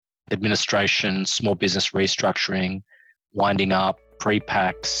administration, small business restructuring, winding up,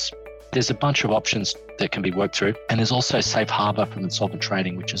 pre-packs. There's a bunch of options that can be worked through. And there's also safe harbor from insolvent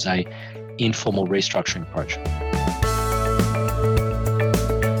trading, which is a informal restructuring approach.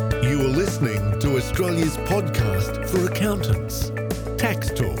 You are listening to Australia's podcast for accountants, Tax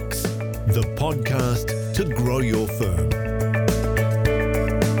Talks, the podcast to grow your firm.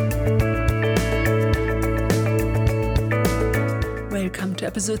 Welcome to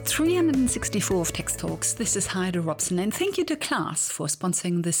episode 364 of Tax Talks. This is Heide Robson, and thank you to Class for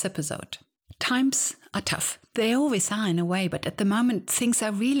sponsoring this episode. Times are tough. They always are in a way, but at the moment things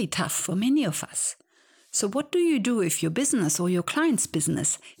are really tough for many of us. So what do you do if your business or your client's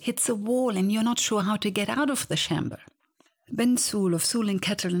business hits a wall and you're not sure how to get out of the shamble? Ben Soul of Soul &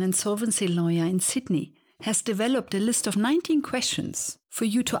 Kettle, an insolvency lawyer in Sydney, has developed a list of 19 questions for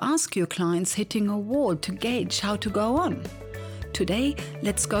you to ask your clients hitting a wall to gauge how to go on. Today,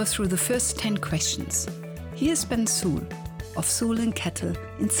 let's go through the first 10 questions. Here's Ben Soul of Soul & Kettle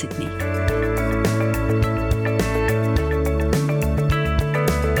in Sydney.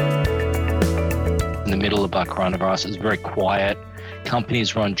 In the middle of coronavirus, it was very quiet.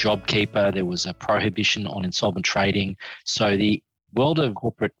 Companies were on JobKeeper. There was a prohibition on insolvent trading. So the world of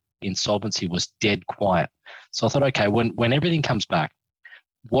corporate insolvency was dead quiet. So I thought, okay, when everything comes back,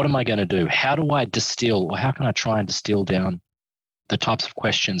 what am I going to do? How do I distill, or how can I try and distill down the types of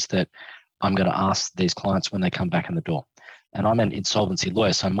questions that I'm going to ask these clients when they come back in the door? And I'm an insolvency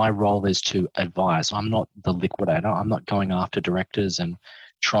lawyer, so my role is to advise. I'm not the liquidator. I'm not going after directors and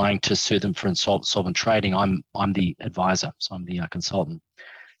trying to sue them for insolvent trading. I'm the advisor, so I'm the consultant.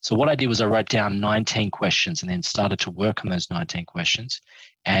 So what I did was I wrote down 19 questions and then started to work on those 19 questions.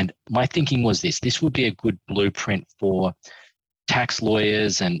 And my thinking was this would be a good blueprint for tax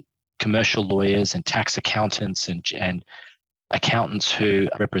lawyers and commercial lawyers and tax accountants and accountants who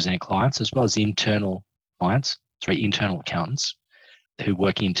are representing clients, as well as internal accountants who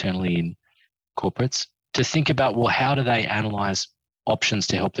work internally in corporates, to think about, well, how do they analyze options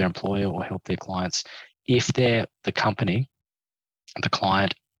to help their employer or help their clients if the company, the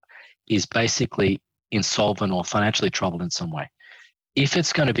client, is basically insolvent or financially troubled in some way. If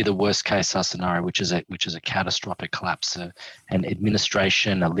it's going to be the worst case scenario, which is a catastrophic collapse, an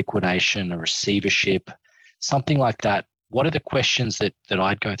administration, a liquidation, a receivership, something like that, what are the questions that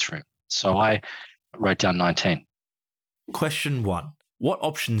I'd go through? So I wrote down 19. Question 1. What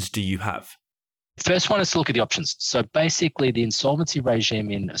options do you have? First one is to look at the options. So basically the insolvency regime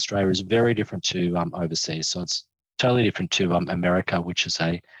in Australia is very different to overseas. So it's totally different to America, which is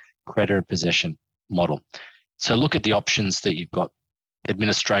a creditor possession model. So look at the options that you've got: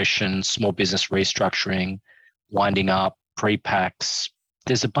 administration, small business restructuring, winding up, pre-packs.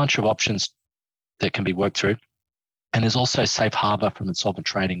 There's a bunch of options that can be worked through. And there's also safe harbor from insolvent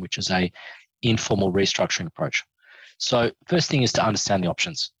trading, which is a informal restructuring approach. So first thing is to understand the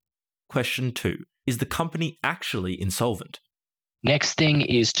options. Question 2. Is the company actually insolvent? Next thing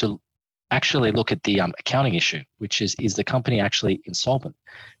is to actually look at the accounting issue, which is the company actually insolvent?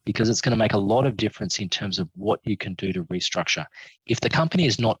 Because it's going to make a lot of difference in terms of what you can do to restructure. If the company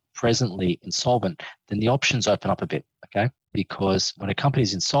is not presently insolvent, then the options open up a bit, okay? Because when a company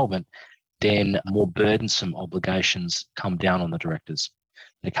is insolvent, then more burdensome obligations come down on the directors.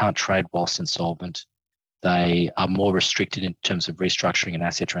 They can't trade whilst insolvent. They are more restricted in terms of restructuring and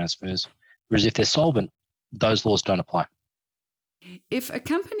asset transfers. Whereas if they're solvent, those laws don't apply. If a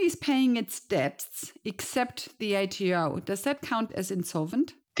company is paying its debts except the ATO, does that count as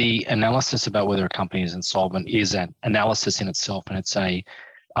insolvent? The analysis about whether a company is insolvent is an analysis in itself, and it's a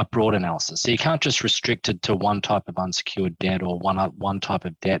broad analysis. So you can't just restrict it to one type of unsecured debt or one type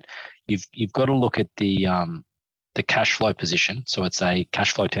of debt. You've got to look at the cash flow position. So it's a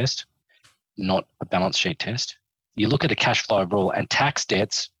cash flow test, not a balance sheet test. You look at the cash flow overall, and tax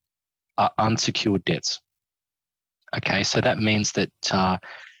debts are unsecured debts. Okay, so that means that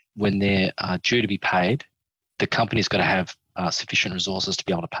when they're due to be paid, the company's got to have sufficient resources to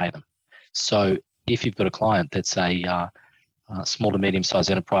be able to pay them. So if you've got a client that's a small to medium-sized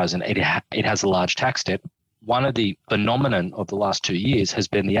enterprise and it has a large tax debt, one of the phenomenon of the last 2 years has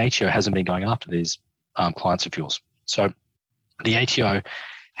been the ATO hasn't been going after these clients of yours. So the ATO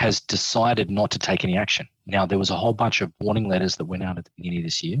has decided not to take any action. Now, there was a whole bunch of warning letters that went out at the beginning of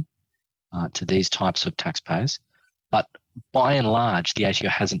this year to these types of taxpayers, but by and large, the ATO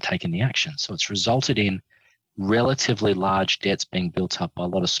hasn't taken the action. So it's resulted in relatively large debts being built up by a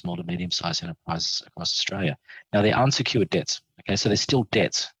lot of small to medium-sized enterprises across Australia. Now, they're unsecured debts, okay? So they're still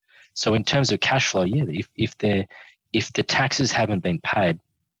debts. So in terms of cash flow, yeah, if the taxes haven't been paid,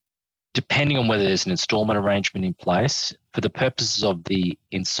 depending on whether there's an installment arrangement in place, for the purposes of the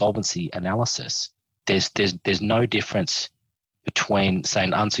insolvency analysis, there's no difference between, say,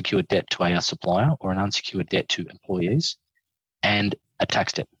 an unsecured debt to a supplier or an unsecured debt to employees and a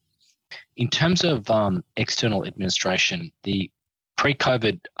tax debt. In terms of external administration, the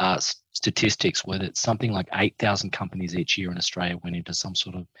pre-COVID statistics were that something like 8,000 companies each year in Australia went into some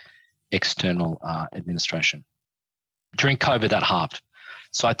sort of external administration. During COVID, that halved.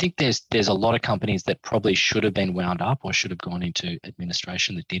 So I think there's a lot of companies that probably should have been wound up or should have gone into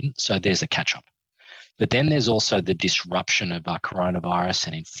administration that didn't. So there's a catch-up. But then there's also the disruption of coronavirus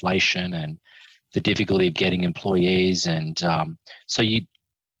and inflation and the difficulty of getting employees. And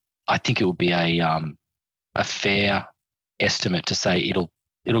I think it would be a fair estimate to say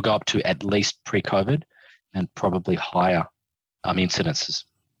it'll go up to at least pre-COVID and probably higher incidences.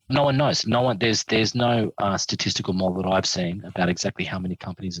 No one knows. There's no statistical model that I've seen about exactly how many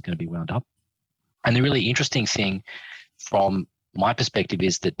companies are going to be wound up. And the really interesting thing from my perspective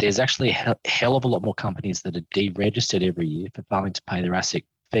is that there's actually a hell of a lot more companies that are deregistered every year for failing to pay their ASIC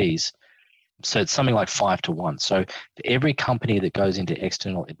fees. So it's something like 5 to 1. So for every company that goes into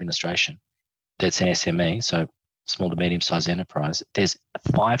external administration that's an SME, so small to medium-sized enterprise, there's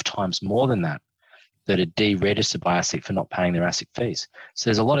 5 times more than that are deregistered by ASIC for not paying their ASIC fees. So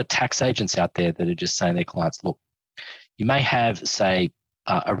there's a lot of tax agents out there that are just saying to their clients, look, you may have, say,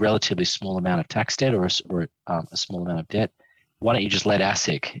 a relatively small amount of tax debt or a small amount of debt. Why don't you just let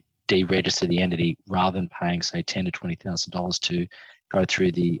ASIC deregister the entity rather than paying, say, $10,000 to $20,000 to go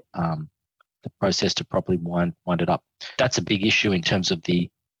through the process to properly wind it up? That's a big issue in terms of the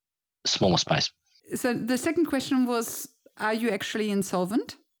smaller space. So the second question was, are you actually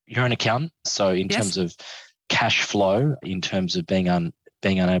insolvent? You're an accountant, so in terms of cash flow, in terms of being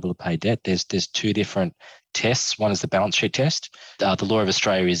unable to pay debt, there's 2 different tests. One is the balance sheet test. The law of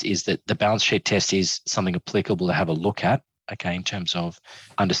Australia is that the balance sheet test is something applicable to have a look at, okay, in terms of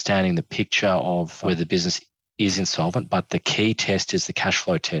understanding the picture of whether the business is insolvent. But the key test is the cash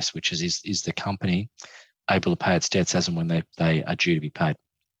flow test, which is the company able to pay its debts as and when they are due to be paid.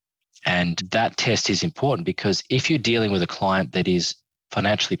 And that test is important because if you're dealing with a client that is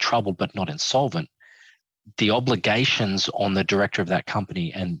financially troubled but not insolvent, the obligations on the director of that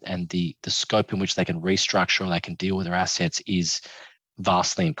company and the scope in which they can restructure or they can deal with their assets is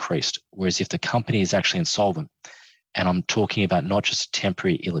vastly increased. Whereas if the company is actually insolvent, and I'm talking about not just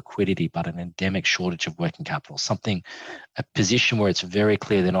temporary illiquidity, but an endemic shortage of working capital, a position where it's very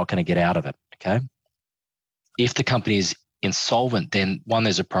clear they're not going to get out of it, okay? If the company is insolvent, then 1,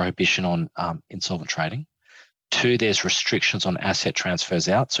 there's a prohibition on insolvent trading. 2, there's restrictions on asset transfers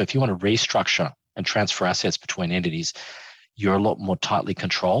out. So if you want to restructure and transfer assets between entities, you're a lot more tightly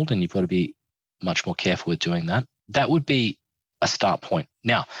controlled and you've got to be much more careful with doing that. That would be a start point.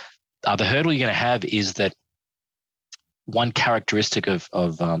 Now, the hurdle you're going to have is that one characteristic of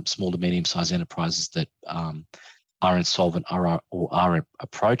small to medium-sized enterprises that are insolvent or are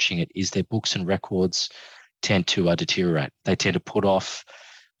approaching it is their books and records tend to deteriorate. They tend to put off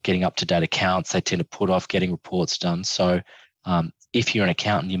getting up-to-date accounts. They tend to put off getting reports done. So if you're an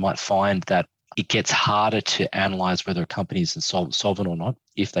accountant, you might find that it gets harder to analyze whether a company is insolvent or not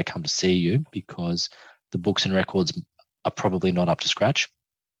if they come to see you because the books and records are probably not up to scratch.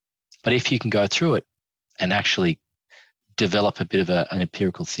 But if you can go through it and actually develop a bit of an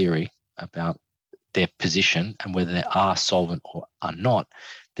empirical theory about their position and whether they are solvent or are not,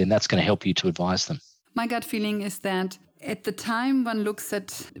 then that's going to help you to advise them. My gut feeling is that at the time one looks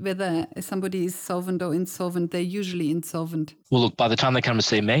at whether somebody is solvent or insolvent, they're usually insolvent. Well, look, by the time they come to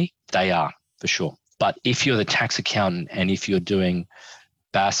see me, they are, for sure. But if you're the tax accountant and if you're doing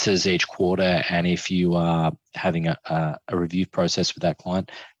BASs each quarter and if you are having a review process with that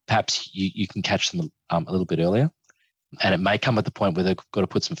client, perhaps you can catch them a little bit earlier. And it may come at the point where they've got to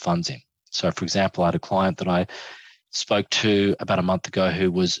put some funds in. So, for example, I had a client that I spoke to about a month ago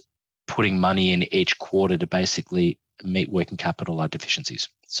who was putting money in each quarter to basically meet working capital deficiencies.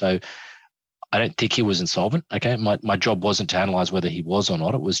 So I don't think he was insolvent. Okay, my job wasn't to analyze whether he was or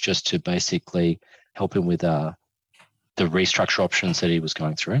not. It was just to basically help him with the restructure options that he was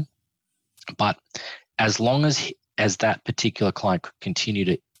going through. But as long as that particular client could continue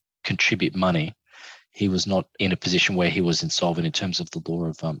to contribute money, he was not in a position where he was insolvent in terms of the law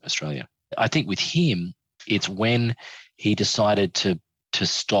of Australia. I think with him, it's when he decided to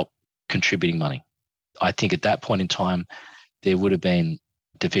stop contributing money. I think at that point in time, there would have been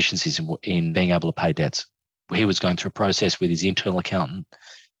deficiencies in being able to pay debts. He was going through a process with his internal accountant,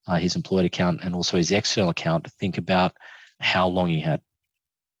 his employed accountant, and also his external accountant to think about how long he had.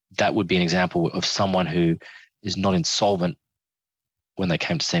 That would be an example of someone who is not insolvent, when they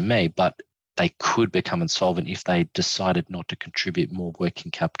came to see me, but they could become insolvent if they decided not to contribute more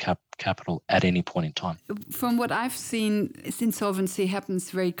working capital at any point in time. From what I've seen, insolvency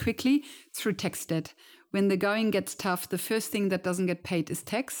happens very quickly through tax debt. When the going gets tough, the first thing that doesn't get paid is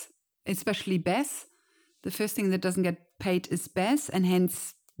tax, especially BES. The first thing that doesn't get paid is BES, and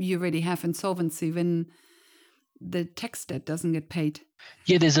hence you already have insolvency when the tax debt doesn't get paid.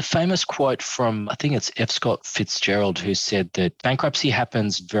 Yeah, there's a famous quote from, I think it's F. Scott Fitzgerald, who said that bankruptcy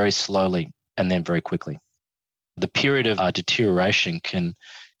happens very slowly and then very quickly. The period of deterioration can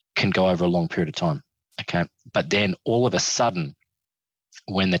go over a long period of time, okay? But then all of a sudden,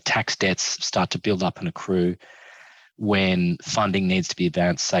 when the tax debts start to build up and accrue, when funding needs to be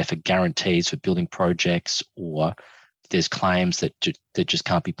advanced, say for guarantees for building projects, or there's claims that just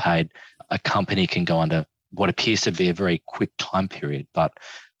can't be paid, a company can go under what appears to be a very quick time period. But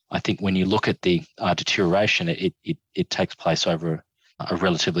I think when you look at the deterioration, it takes place over a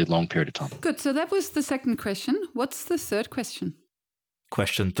relatively long period of time. Good. So that was the second question. What's the third question?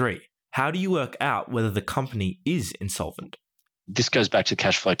 Question 3. How do you work out whether the company is insolvent? This goes back to the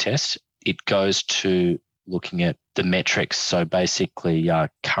cash flow test. It goes to looking at the metrics. So basically,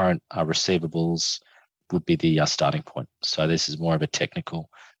 current receivables would be the starting point. So this is more of a technical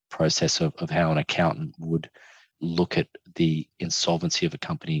process of how an accountant would look at the insolvency of a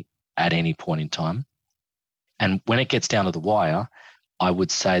company at any point in time. And when it gets down to the wire, I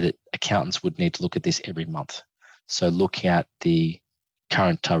would say that accountants would need to look at this every month. So look at the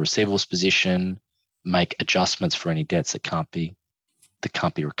current receivables position, make adjustments for any debts that can't be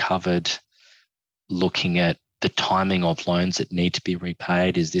recovered, looking at the timing of loans that need to be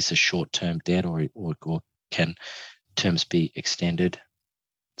repaid. Is this a short-term debt or can terms be extended?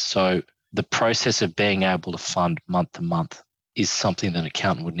 So the process of being able to fund month to month is something that an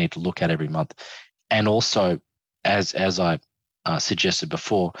accountant would need to look at every month. And also, as I suggested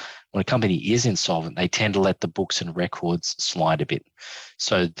before, when a company is insolvent, they tend to let the books and records slide a bit.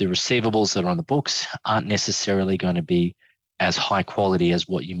 So the receivables that are on the books aren't necessarily going to be as high quality as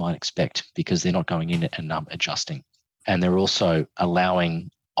what you might expect, because they're not going in and adjusting. And they're also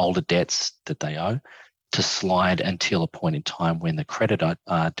allowing older debts that they owe to slide until a point in time when the creditor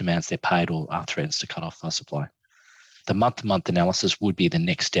demands they're paid or threatens to cut off supply. The month-to-month analysis would be the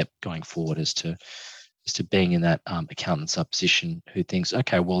next step going forward as to being in that accountant's position who thinks,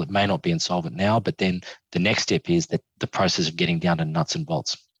 okay, well, it may not be insolvent now, but then the next step is that the process of getting down to nuts and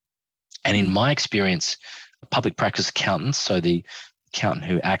bolts. And in my experience, public practice accountants, so the accountant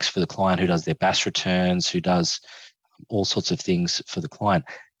who acts for the client, who does their BAS returns, who does all sorts of things for the client,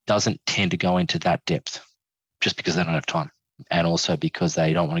 doesn't tend to go into that depth just because they don't have time. And also because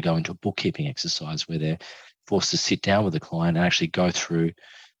they don't want to go into a bookkeeping exercise where they're forced to sit down with the client and actually go through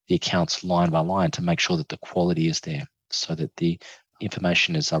the accounts line by line to make sure that the quality is there, so that the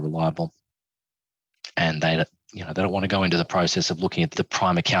information is reliable. And they don't want to go into the process of looking at the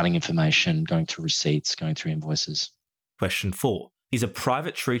prime accounting information, going through receipts, going through invoices. Question 4. Is a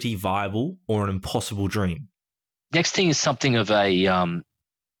private treaty viable or an impossible dream? Next thing is something of a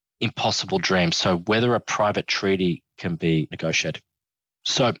impossible dream. So whether a private treaty can be negotiated.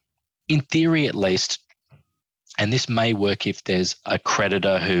 So in theory, at least, and this may work if there's a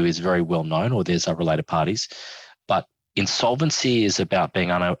creditor who is very well known or there's related parties, but insolvency is about being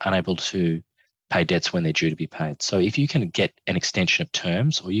unable to pay debts when they're due to be paid. So if you can get an extension of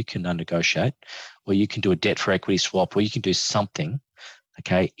terms, or you can negotiate, or you can do a debt for equity swap, or you can do something,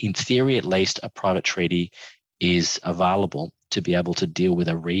 okay, in theory at least, a private treaty is available to be able to deal with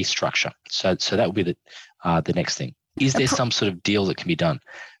a restructure. So that would be the next thing. Is there some sort of deal that can be done?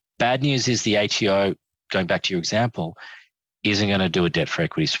 Bad news is the ATO, going back to your example, isn't going to do a debt for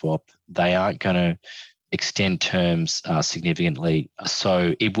equity swap. They aren't going to extend terms significantly.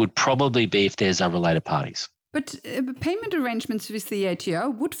 So it would probably be if there's related parties. But payment arrangements with the ATO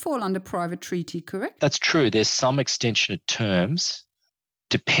would fall under private treaty, correct? That's true. There's some extension of terms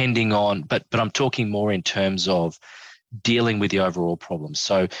depending on, but I'm talking more in terms of dealing with the overall problem.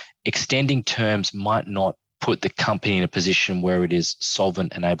 So extending terms might not put the company in a position where it is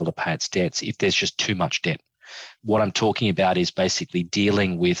solvent and able to pay its debts if there's just too much debt. What I'm talking about is basically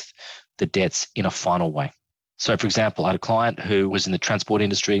dealing with the debts in a final way. So for example, I had a client who was in the transport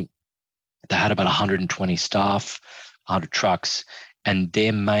industry. They had about 120 staff, 100 trucks, and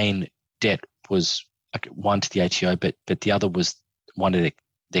their main debt was one to the ATO, but the other was one of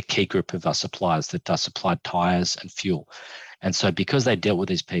their key group of suppliers that supplied tires and fuel. And so because they dealt with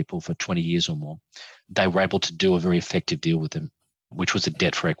these people for 20 years or more, they were able to do a very effective deal with them, which was a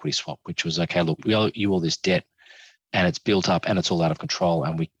debt for equity swap, which was, okay, look, we owe you all this debt and it's built up and it's all out of control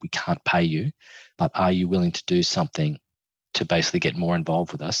and we can't pay you, but are you willing to do something to basically get more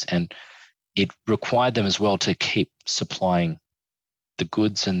involved with us. And it required them as well to keep supplying the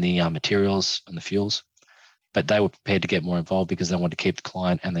goods and the materials and the fuels, but they were prepared to get more involved because they wanted to keep the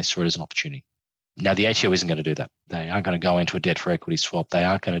client and they saw it as an opportunity. Now, the ATO isn't going to do that. They aren't going to go into a debt for equity swap. They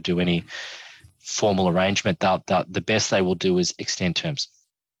aren't going to do any formal arrangement. The best they will do is extend terms.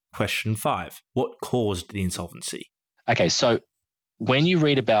 Question 5. What caused the insolvency? Okay, so when you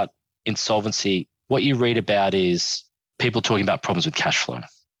read about insolvency, what you read about is people talking about problems with cash flow,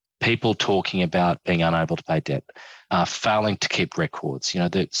 people talking about being unable to pay debt, failing to keep records.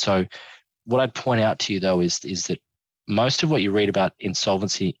 So what I'd point out to you, though, is that most of what you read about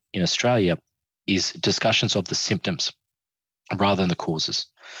insolvency in Australia is discussions of the symptoms rather than the causes.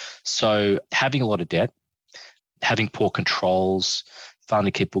 So having a lot of debt, having poor controls, failing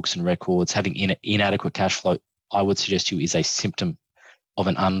to keep books and records, having inadequate cash flow, I would suggest to you is a symptom of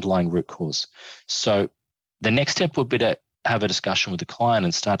an underlying root cause. So the next step would be to have a discussion with the client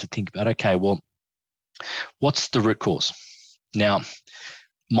and start to think about, okay, well, what's the root cause? Now,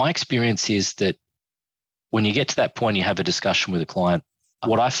 my experience is that when you get to that point, you have a discussion with a client.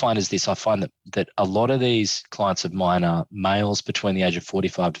 What I find is this: I find that a lot of these clients of mine are males between the age of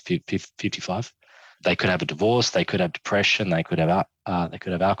 45 to 55. They could have a divorce, they could have depression, they could have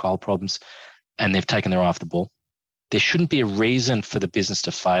alcohol problems, and they've taken their eye off the ball. There shouldn't be a reason for the business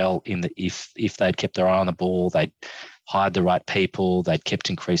to fail if they'd kept their eye on the ball, they'd hired the right people, they'd kept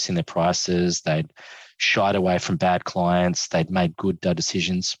increasing their prices, they'd shied away from bad clients, they'd made good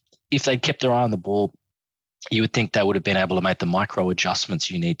decisions. If they'd kept their eye on the ball, you would think they would have been able to make the micro adjustments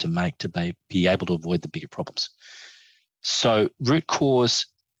you need to make to be able to avoid the bigger problems. So root cause,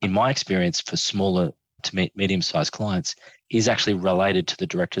 in my experience, for smaller to medium-sized clients is actually related to the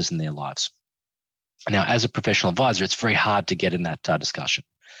directors in their lives. Now, as a professional advisor, it's very hard to get in that discussion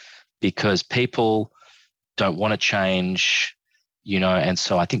because people don't want to change, and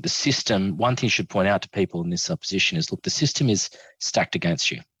so I think the system, one thing you should point out to people in this position is, look, the system is stacked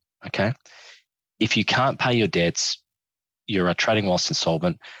against you, okay? If you can't pay your debts, you're trading whilst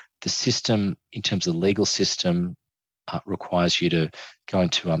insolvent. The system, in terms of the legal system, requires you to go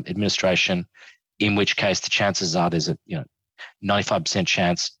into administration, in which case the chances are there's a 95%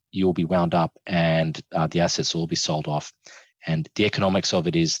 chance you will be wound up and the assets will be sold off. And the economics of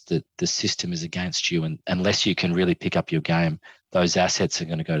it is that the system is against you, and unless you can really pick up your game, those assets are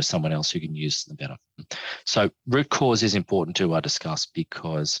going to go to someone else who can use them better. So root cause is important to discuss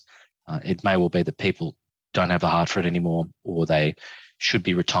because it may well be that people don't have a heart for it anymore, or they should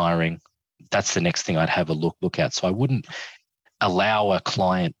be retiring. That's the next thing I'd have a look at. So I wouldn't allow a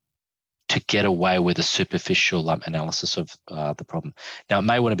client to get away with a superficial analysis of the problem. Now, it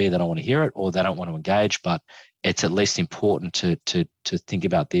may want to be they don't want to hear it or they don't want to engage, but it's at least important to think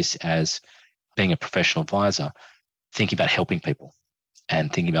about this as being a professional advisor, thinking about helping people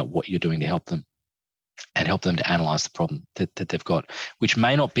and thinking about what you're doing to help them and help them to analyze the problem that they've got, which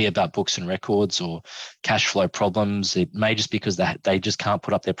may not be about books and records or cash flow problems. It may just be because they just can't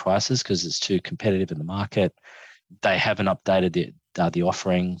put up their prices because it's too competitive in the market. They haven't updated the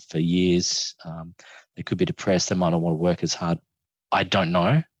offering for years. They could be depressed. They might not want to work as hard. I don't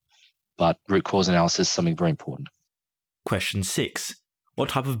know, but root cause analysis is something very important. Question 6. What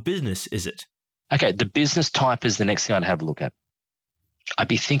type of business is it? Okay, the business type is the next thing I'd have a look at. I'd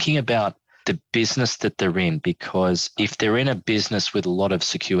be thinking about the business that they're in, because if they're in a business with a lot of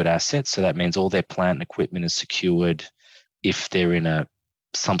secured assets, so that means all their plant and equipment is secured. If they're in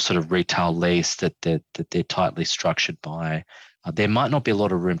some sort of retail lease that they're tightly structured by, there might not be a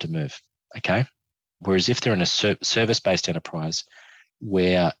lot of room to move, okay? Whereas if they're in a service-based enterprise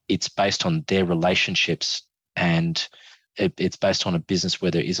where it's based on their relationships and it's based on a business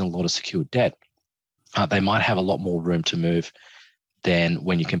where there isn't a lot of secured debt, they might have a lot more room to move than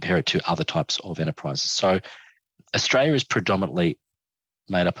when you compare it to other types of enterprises. So Australia is predominantly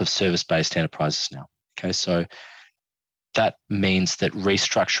made up of service-based enterprises now, okay? So that means that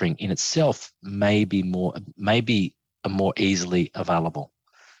restructuring in itself may be more easily available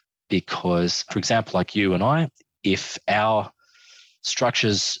because, for example, like you and I, if our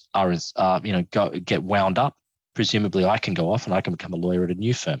structures are get wound up, presumably I can go off and I can become a lawyer at a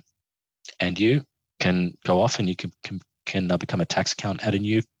new firm, and you can go off and you can become a tax accountant at a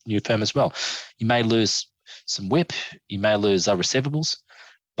new firm as well. You may lose some WIP, you may lose receivables,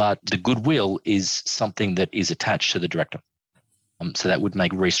 but the goodwill is something that is attached to the director. So that would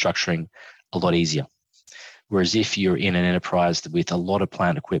make restructuring a lot easier. Whereas if you're in an enterprise with a lot of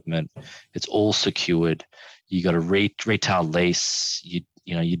plant equipment, it's all secured, you got a retail lease,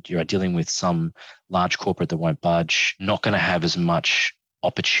 you're dealing with some large corporate that won't budge, not going to have as much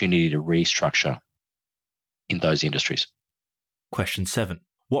opportunity to restructure in those industries. Question 7.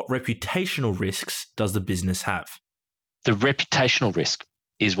 What reputational risks does the business have? The reputational risk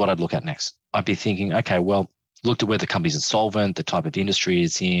is what I'd look at next. I'd be thinking, okay, well, looked at whether the company's insolvent, the type of industry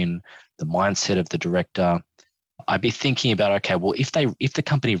it's in, the mindset of the director. I'd be thinking about, okay, well, if the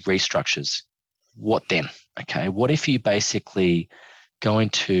company restructures, what then? Okay, what if you basically go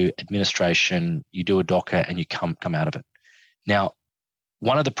into administration, you do a DOCA, and you come out of it? Now,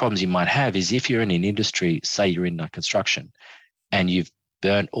 one of the problems you might have is if you're in an industry, say you're in construction, and you've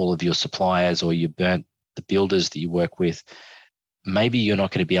burnt all of your suppliers or you burnt the builders that you work with, maybe you're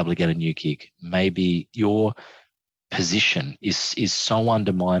not going to be able to get a new gig. Maybe your position is so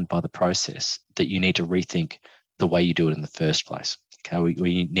undermined by the process that you need to rethink the way you do it in the first place. Okay,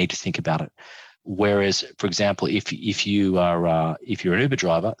 we need to think about it. Whereas, for example, if you're an Uber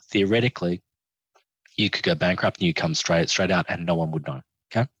driver, theoretically, you could go bankrupt and you come straight out and no one would know.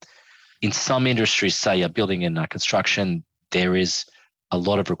 Okay. In some industries, say you're building in construction, there is a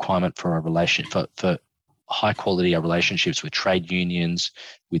lot of requirement for for high quality relationships with trade unions,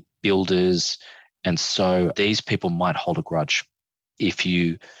 with builders. And so these people might hold a grudge if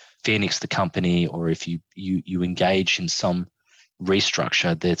you phoenix the company or if you engage in some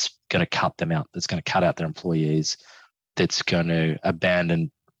restructure that's going to cut them out, that's going to cut out their employees, that's going to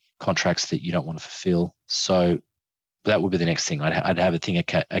abandon contracts that you don't want to fulfill. So that would be the next thing. I'd have a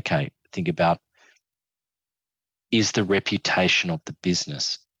think, okay, think about, is the reputation of the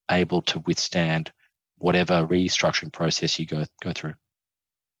business able to withstand whatever restructuring process you go through?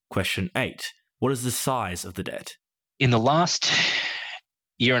 Question 8. What is the size of the debt? In the last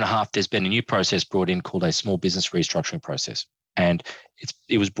year and a half, there's been a new process brought in called a small business restructuring process. And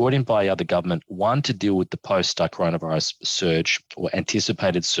it was brought in by the government, one, to deal with the post-coronavirus surge or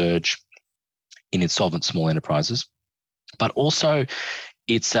anticipated surge in insolvent small enterprises. But also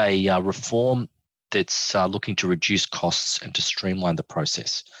it's a reform that's looking to reduce costs and to streamline the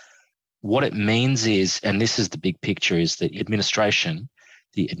process. What it means is, and this is the big picture, is that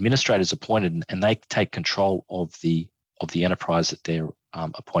the administrators appointed, and they take control of the enterprise that they're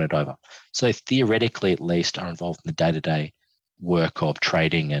appointed over. So they theoretically, at least, are involved in the day-to-day work of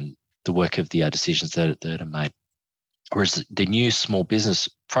trading and the work of the decisions that are made. Whereas the new small business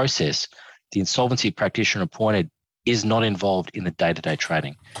process, the insolvency practitioner appointed is not involved in the day-to-day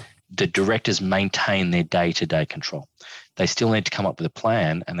trading. The directors maintain their day-to-day control. They still need to come up with a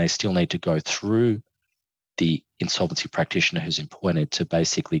plan, and they still need to go through the insolvency practitioner who's appointed to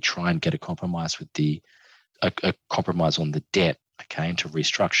basically try and get a compromise with a compromise on the debt, okay, and to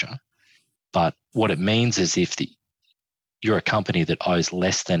restructure. But what it means is if you're a company that owes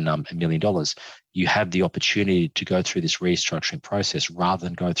less than $1 million, you have the opportunity to go through this restructuring process rather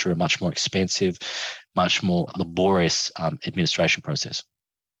than go through a much more expensive, much more laborious administration process.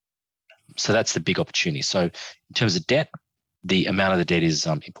 So that's the big opportunity. So in terms of debt, the amount of the debt is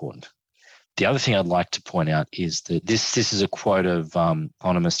important. The other thing I'd like to point out is that this is a quote of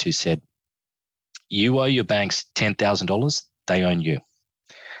economist who said, you owe your banks $10,000, they own you.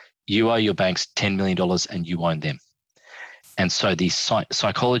 You owe your banks $10 million and you own them. And so the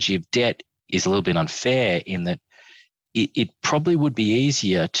psychology of debt is a little bit unfair in that it probably would be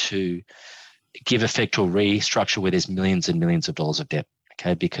easier to give effect to a restructure where there's millions and millions of dollars of debt,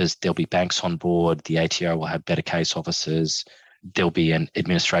 okay, because there'll be banks on board, the ATO will have better case officers, there'll be an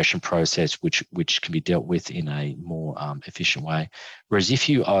administration process which can be dealt with in a more efficient way. Whereas if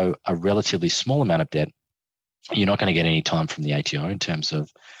you owe a relatively small amount of debt, you're not going to get any time from the ATO in terms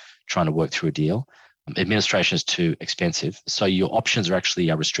of trying to work through a deal. Administration is too expensive, so your options are actually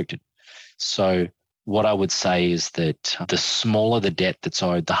restricted. So what I would say is that the smaller the debt that's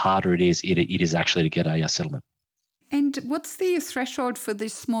owed, the harder it is actually to get a settlement. And what's the threshold for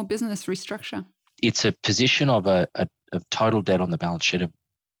this small business restructure? It's a position of a total debt on the balance sheet of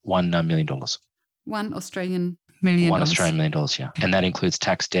 $1 million. $1 Australian million. $1 Australian million, yeah. And that includes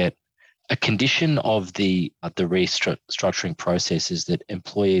tax debt. A condition of the restructuring process is that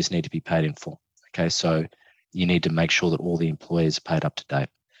employees need to be paid in full. Okay, so you need to make sure that all the employees are paid up to date.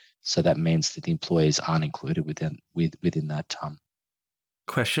 So that means that the employees aren't included within that.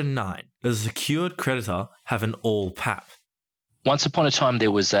 Question 9. Does a secured creditor have an all PAP? Once upon a time,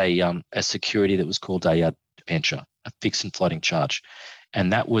 there was a security that was called a debenture, a fixed and floating charge.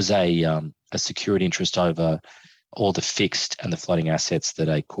 And that was a security interest over all the fixed and the floating assets that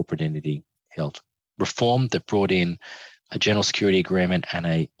a corporate entity held. Reform that brought in a general security agreement and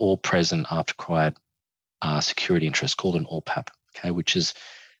a all-present after-acquired security interest called an all-PAP, okay, which is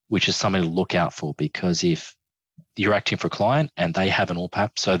something to look out for, because if you're acting for a client and they have an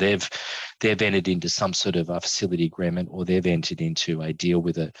all-PAP, so they've entered into some sort of a facility agreement, or they've entered into a deal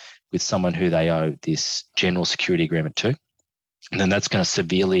with someone who they owe this general security agreement to, then that's going to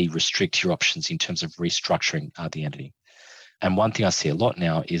severely restrict your options in terms of restructuring the entity. And one thing I see a lot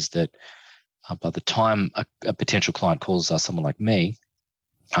now is that by the time a potential client calls someone like me,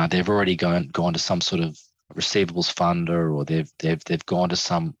 they've already gone to some sort of receivables funder, or they've gone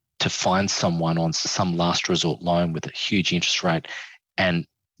to find someone on some last resort loan with a huge interest rate. And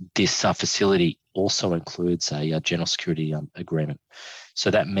this facility also includes a general security agreement.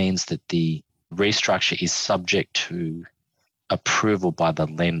 So that means that the restructure is subject to approval by the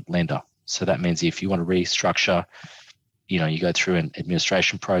lender. So that means if you want to restructure, you go through an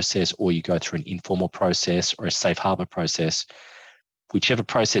administration process, or you go through an informal process or a safe harbor process, whichever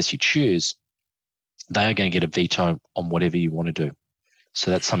process you choose, they are going to get a veto on whatever you want to do. So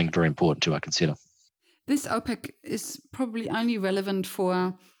that's something very important to consider. This OPAC is probably only relevant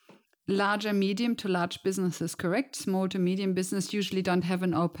for larger, medium to large businesses, correct? Small to medium business usually don't have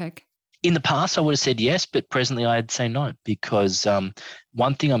an OPAC. In the past, I would have said yes, but presently I'd say no, because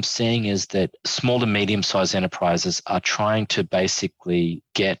one thing I'm seeing is that small to medium-sized enterprises are trying to basically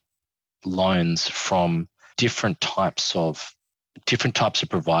get loans from different types of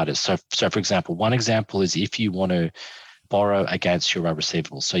providers. So for example, one example is if you want to borrow against your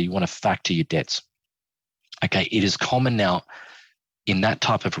receivables, so you want to factor your debts. Okay, it is common now in that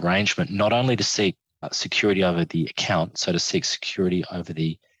type of arrangement not only to seek security over the account, so to seek security over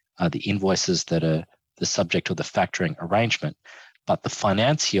the invoices that are the subject of the factoring arrangement, but the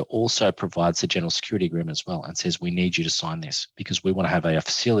financier also provides a general security agreement as well and says, we need you to sign this because we want to have a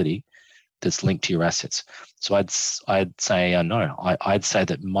facility that's linked to your assets. So I'd say no. I'd say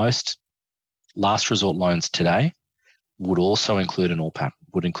that most last resort loans today would also include an OPAP,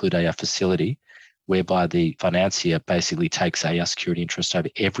 would include a facility whereby the financier basically takes a security interest over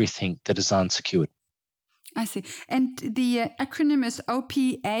everything that is unsecured. I see. And the acronym is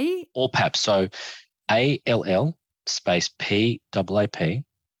OPA? OPAP. So ALL space PAAP.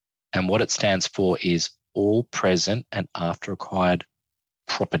 And what it stands for is all present and after acquired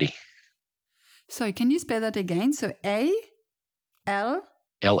property. So can you spell that again? So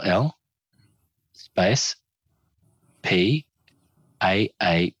LL space PAAP.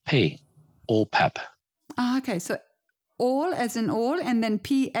 OPAP. Okay. So all as in all, and then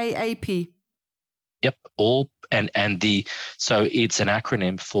PAAP. Yep, so it's an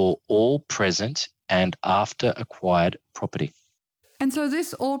acronym for all present and after acquired property. And so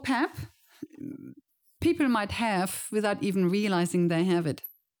this OPAP, people might have without even realizing they have it,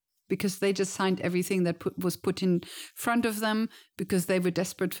 because they just signed everything that was put in front of them because they were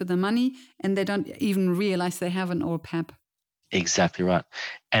desperate for the money, and they don't even realize they have an OPAP. Exactly right.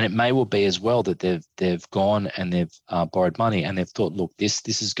 And it may well be as well that they've gone and they've borrowed money and they've thought, look, this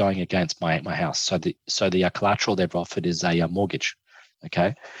is going against my house. So the collateral they've offered is a mortgage,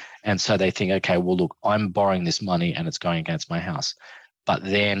 okay? And so they think, okay, well, look, I'm borrowing this money and it's going against my house. But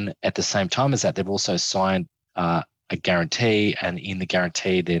then at the same time as that, they've also signed a guarantee, and in the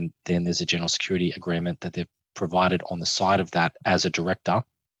guarantee, then there's a general security agreement that they've provided on the side of that as a director.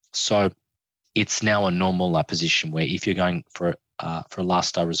 So it's now a normal position where if you're going for a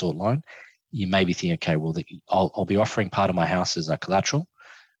last resort loan, you may be thinking, okay, well, I'll be offering part of my house as a collateral,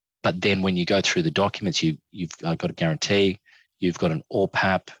 but then when you go through the documents, you've got a guarantee, you've got an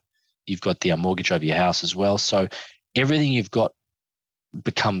OPAP, you've got the mortgage over your house as well. So everything you've got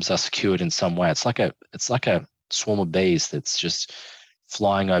becomes secured in some way. It's like a swarm of bees that's just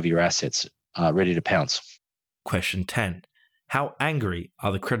flying over your assets, ready to pounce. Question 10. How angry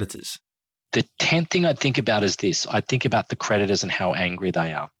are the creditors? The 10th thing I'd think about is this. I think about the creditors and how angry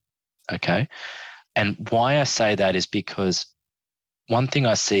they are, okay? And why I say that is because one thing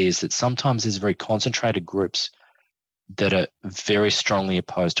I see is that sometimes there's very concentrated groups that are very strongly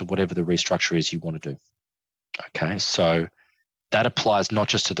opposed to whatever the restructure is you want to do, okay? So that applies not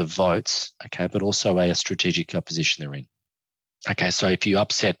just to the votes, okay, but also a strategic position they're in. Okay, so if you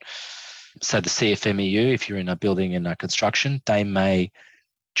upset, say, the CFMEU, if you're in a building and construction, they may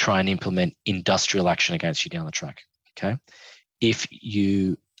try and implement industrial action against you down the track, okay? If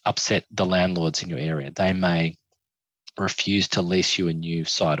you upset the landlords in your area, they may refuse to lease you a new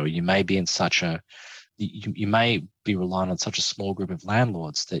site, or you may be in you may be relying on such a small group of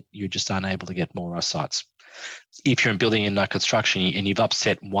landlords that you're just unable to get more sites. If you're in building and construction and you've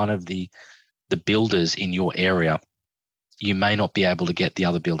upset one of the builders in your area, you may not be able to get the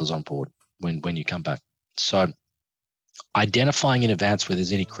other builders on board when you come back. So identifying in advance where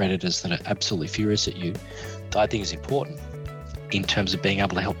there's any creditors that are absolutely furious at you, that I think is important in terms of being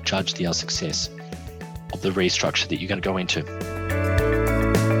able to help judge the success of the restructure that you're going to go into.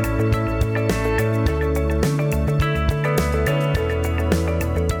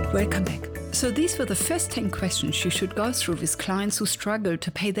 Welcome back. So these were the first 10 questions you should go through with clients who struggle to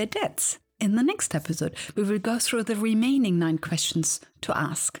pay their debts. In the next episode, we will go through the remaining 9 questions to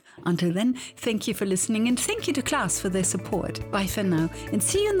ask. Until then, thank you for listening and thank you to Klaas for their support. Bye for now and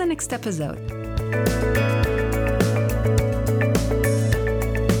see you in the next episode.